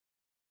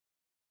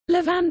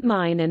Levant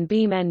Mine and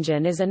Beam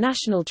Engine is a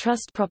National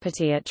Trust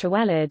property at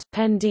Trewellyd,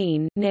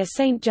 Pendeen, near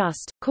St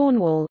Just,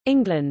 Cornwall,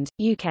 England,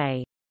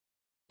 UK.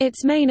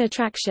 Its main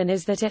attraction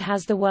is that it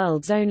has the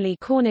world's only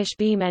Cornish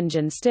beam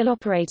engine still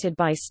operated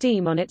by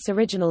steam on its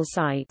original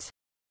site.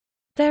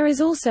 There is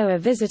also a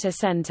visitor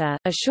centre,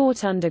 a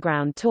short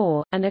underground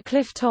tour, and a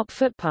cliff-top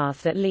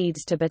footpath that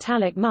leads to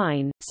Batalic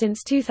Mine.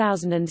 Since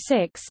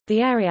 2006, the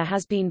area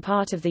has been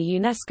part of the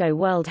UNESCO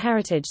World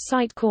Heritage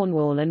Site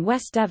Cornwall and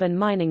West Devon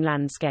mining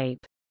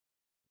landscape.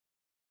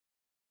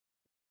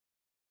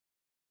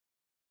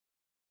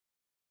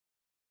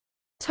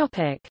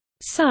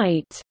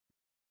 Site.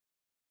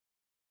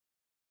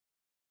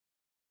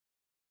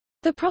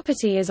 The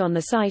property is on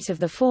the site of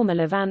the former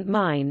Levant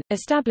mine,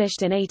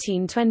 established in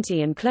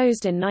 1820 and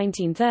closed in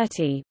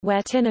 1930,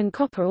 where tin and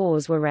copper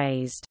ores were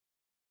raised.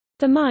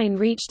 The mine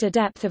reached a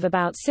depth of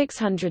about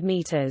 600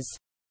 meters.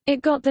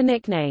 It got the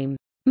nickname,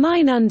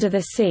 "Mine Under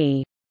the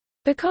Sea,"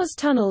 because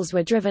tunnels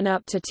were driven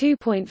up to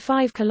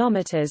 2.5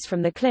 kilometers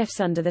from the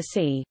cliffs under the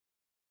sea.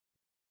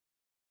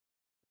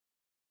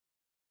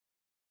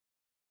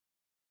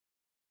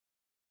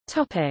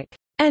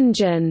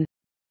 Engine.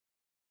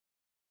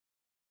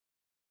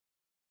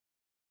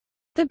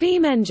 The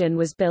beam engine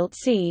was built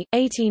c.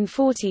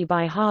 1840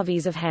 by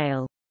Harveys of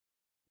Hale.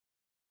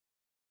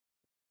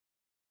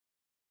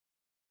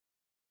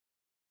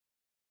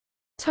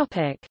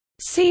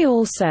 See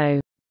also: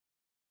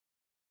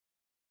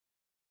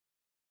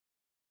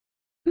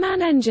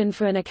 Man engine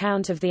for an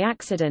account of the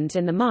accident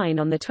in the mine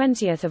on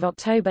 20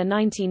 October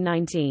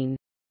 1919.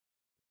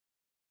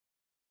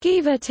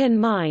 Giva tin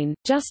mine,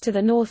 just to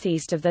the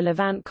northeast of the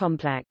Levant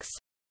complex.